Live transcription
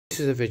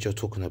is a video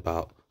talking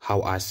about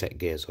how I set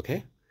gears,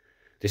 okay?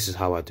 This is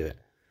how I do it.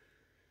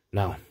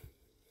 Now,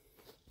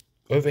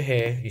 over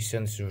here, you see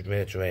on this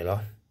rear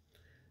derailleur,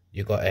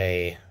 you got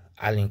a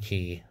Allen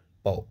key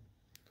bolt.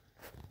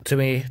 To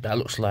me, that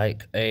looks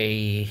like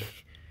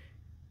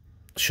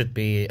should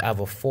be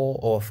either 4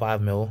 or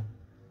 5 mil.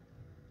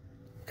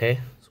 Okay,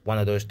 it's one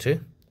of those two.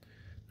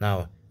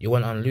 Now, you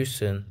want to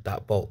unloosen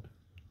that bolt.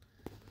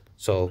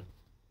 So,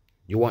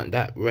 you want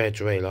that rear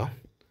derailleur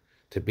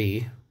to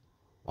be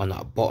on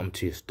that bottom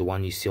tooth, the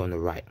one you see on the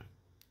right.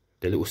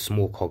 The little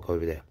small cog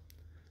over there.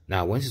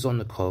 Now, once it's on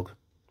the cog,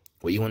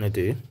 what you want to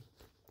do,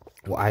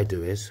 what I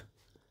do is,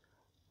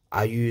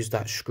 I use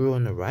that screw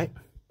on the right,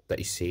 that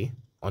you see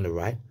on the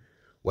right,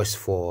 was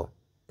for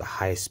the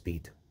highest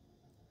speed.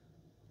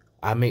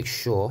 I make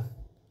sure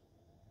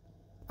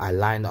I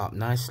line it up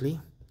nicely,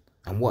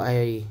 and what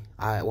I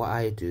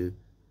do,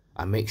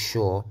 I make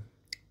sure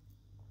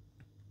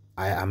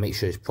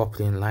it's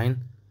properly in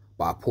line,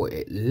 but I put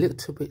it a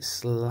little bit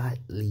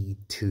slightly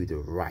to the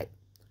right.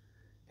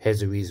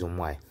 Here's the reason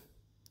why.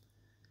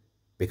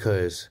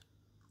 Because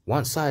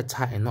once I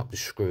tighten up the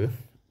screw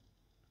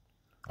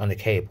on the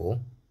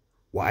cable,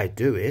 what I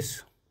do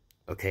is,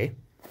 okay,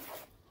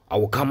 I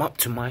will come up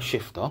to my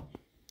shifter,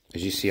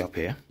 as you see up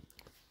here.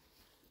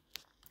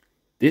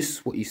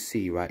 This, what you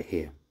see right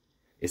here,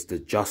 is the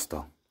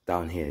adjuster.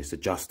 Down here is the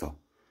adjuster.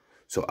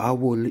 So I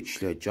will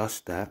literally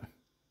adjust that a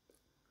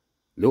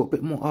little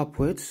bit more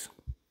upwards,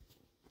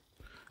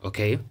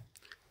 okay,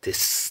 to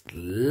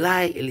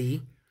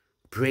slightly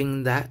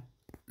bring that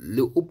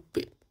little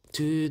bit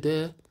to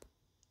the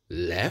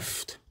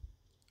left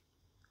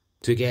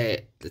to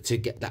get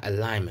that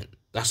alignment.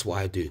 That's what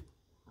I do.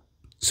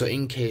 So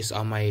in case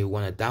I may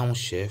want to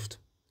downshift,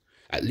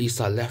 at least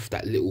I left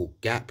that little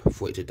gap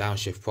for it to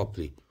downshift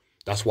properly.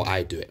 That's what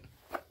I do it.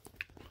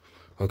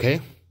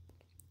 Okay?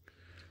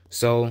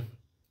 So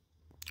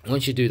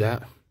once you do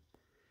that,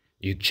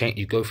 you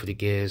go for the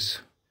gears,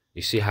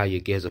 you see how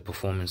your gears are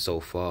performing so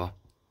far,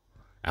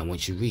 and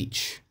once you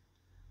reach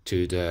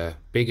to the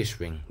biggest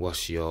ring,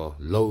 what's your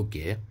low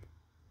gear,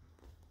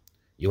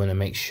 you want to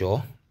make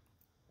sure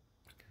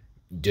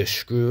the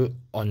screw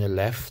on the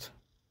left,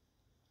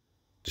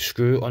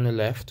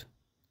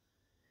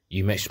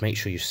 you make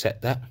sure you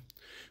set that,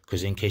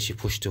 because in case you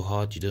push too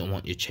hard, you don't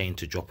want your chain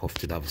to drop off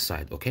to the other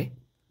side, okay?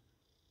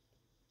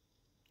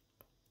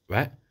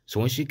 Right?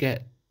 So once you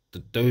get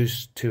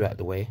those two out of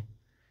the way,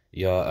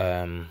 your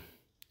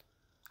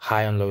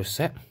high and low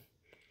set,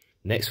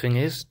 next thing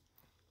is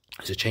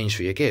to change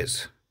for your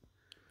gears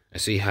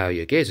and see how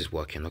your gears is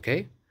working,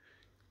 okay?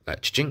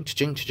 Like cha-ching,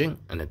 cha-ching, cha-ching,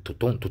 and then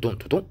to-dun, to-dun,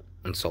 to-dun,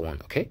 and so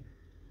on, okay?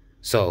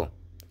 So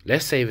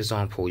let's say, for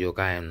example, you're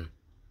going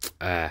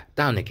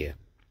down a gear.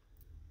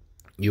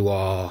 You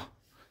are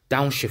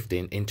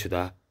downshifting into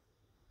the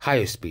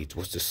higher speeds,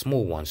 what's the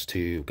small ones,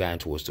 to going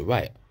towards the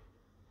right.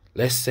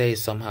 Let's say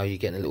somehow you're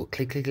getting a little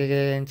click, click,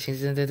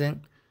 click,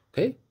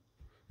 okay?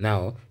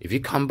 Now, if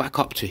you come back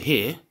up to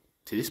here,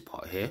 to this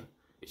part here,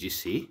 as you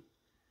see,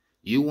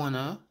 you want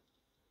to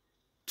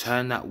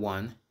turn that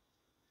one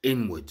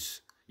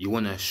inwards. You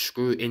want to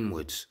screw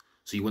inwards.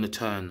 So you want to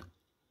turn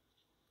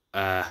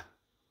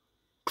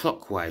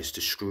clockwise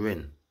to screw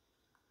in.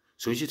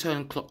 So as you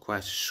turn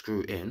clockwise to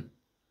screw in,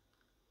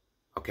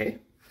 okay,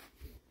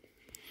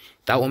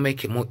 that will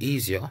make it more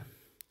easier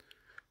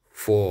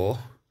for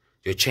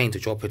your chain to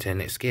drop into the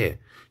next gear.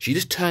 So you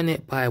just turn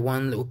it by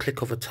one little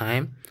click of a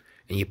time,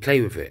 and you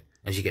play with it,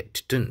 and you get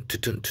to-dun,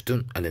 to-dun,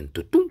 to-dun, and then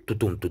to-dun,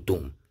 to-dun,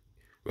 to-dun,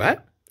 right?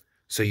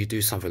 So you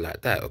do something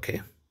like that,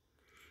 okay?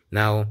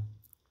 Now,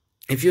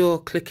 if you're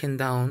clicking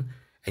down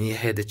and you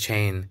hear the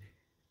chain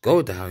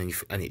go down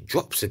and it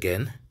drops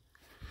again,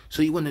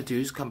 so you want to do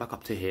is come back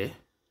up to here,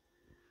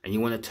 and you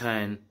want to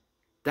turn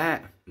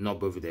that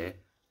knob over there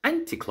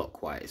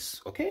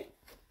anti-clockwise, okay?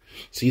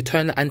 So you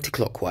turn it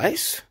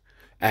anti-clockwise,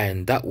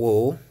 and that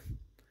will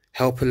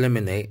help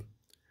eliminate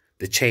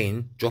the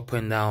chain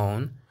dropping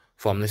down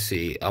from, let's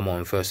see, I'm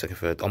on first, second,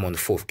 third, I'm on the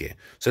 4th gear.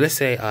 So let's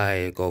say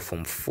I go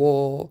from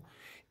 4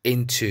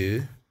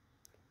 into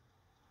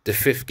the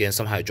 5th gear, and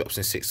somehow it drops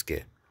in 6th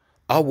gear.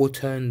 I will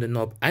turn the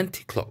knob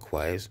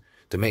anti-clockwise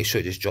to make sure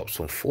it just drops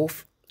from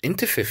 4th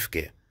into 5th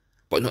gear,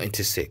 but not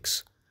into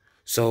 6th.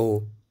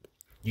 So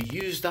you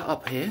use that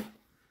up here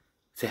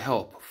to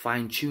help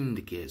fine-tune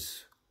the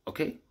gears,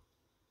 okay?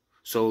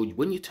 So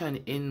when you turn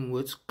it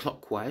inwards,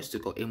 clockwise to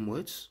go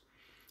inwards,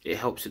 it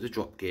helps it to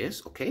drop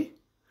gears, okay?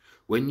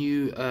 When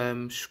you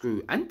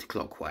screw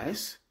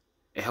anti-clockwise,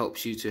 it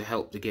helps you to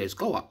help the gears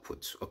go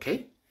upwards,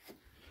 okay?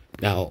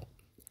 Now,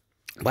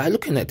 by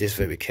looking at this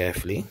very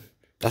carefully,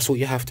 that's all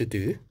you have to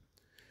do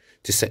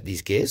to set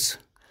these gears.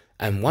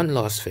 And one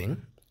last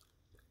thing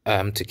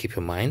to keep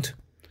in mind,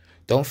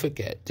 don't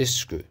forget this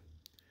screw.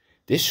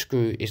 This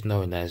screw is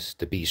known as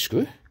the B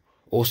screw,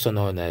 also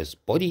known as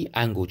body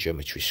angle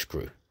geometry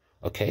screw,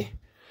 okay?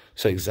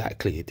 So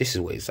exactly, this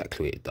is what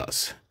exactly it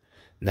does.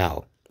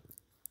 Now,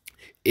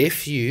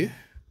 if you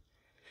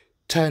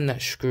turn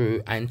that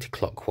screw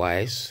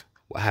anti-clockwise,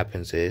 what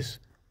happens is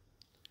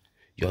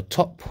your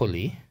top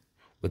pulley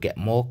will get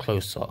more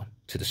closer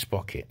to the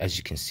sprocket, as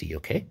you can see,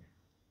 okay?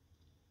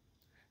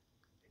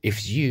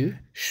 If you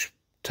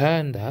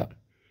turn that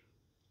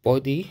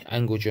body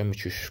angle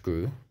geometry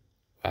screw,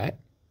 right,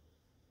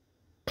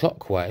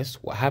 clockwise,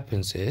 what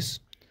happens is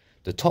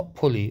the top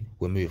pulley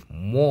will move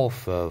more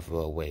further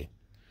away.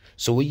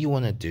 So what you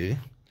want to do,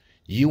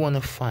 you want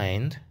to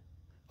find,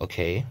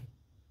 okay,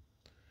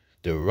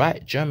 the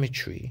right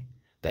geometry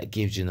that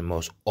gives you the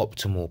most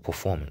optimal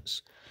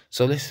performance.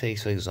 So let's say,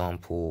 for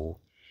example,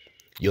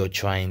 you're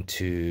trying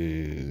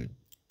to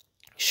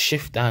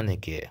shift down a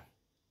gear,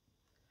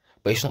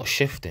 but it's not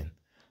shifting.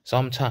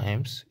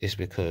 Sometimes it's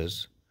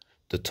because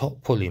the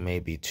top pulley may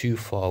be too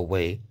far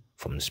away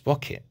from the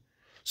sprocket.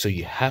 So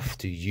you have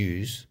to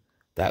use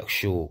the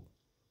actual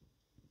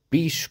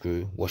B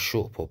screw, what's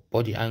short for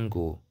body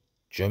angle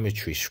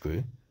geometry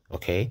screw,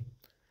 okay,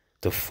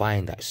 to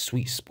find that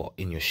sweet spot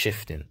in your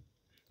shifting,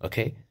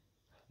 okay?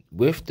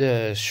 With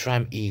the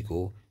SRAM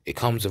Eagle, it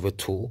comes with a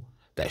tool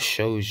that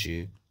shows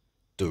you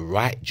the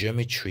right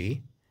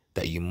geometry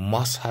that you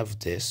must have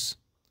this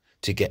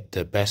to get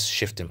the best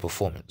shifting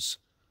performance.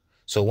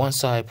 So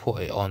once I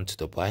put it onto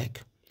the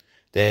bike,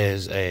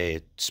 there's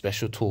a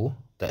special tool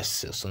that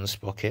sits on the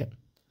sprocket.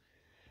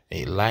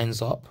 It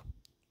lines up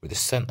with the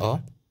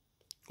center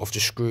of the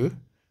screw,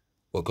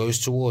 what goes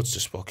towards the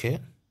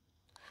sprocket.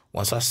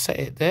 Once I set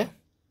it there,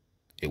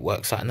 it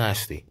works out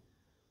nicely.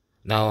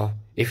 Now,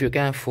 if you're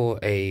going for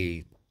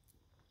a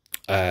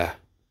rear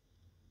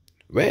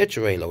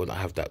derailleur, will not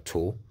have that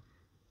tool.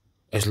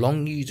 As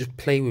long as you just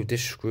play with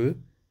this screw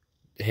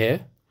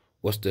here,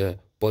 what's the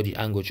body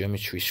angle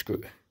geometry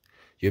screw,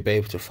 you'll be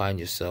able to find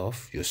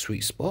yourself your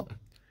sweet spot,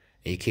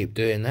 and you keep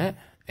doing that,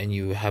 and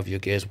you have your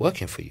gears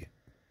working for you.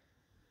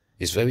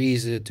 It's very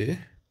easy to do.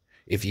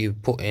 If you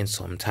put in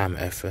some time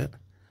and effort,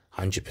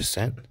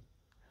 100%,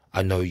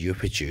 I know you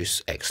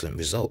produce excellent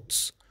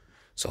results.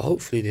 So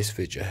hopefully this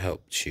video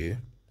helped you,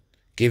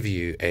 give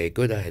you a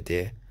good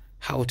idea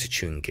how to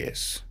tune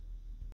gears.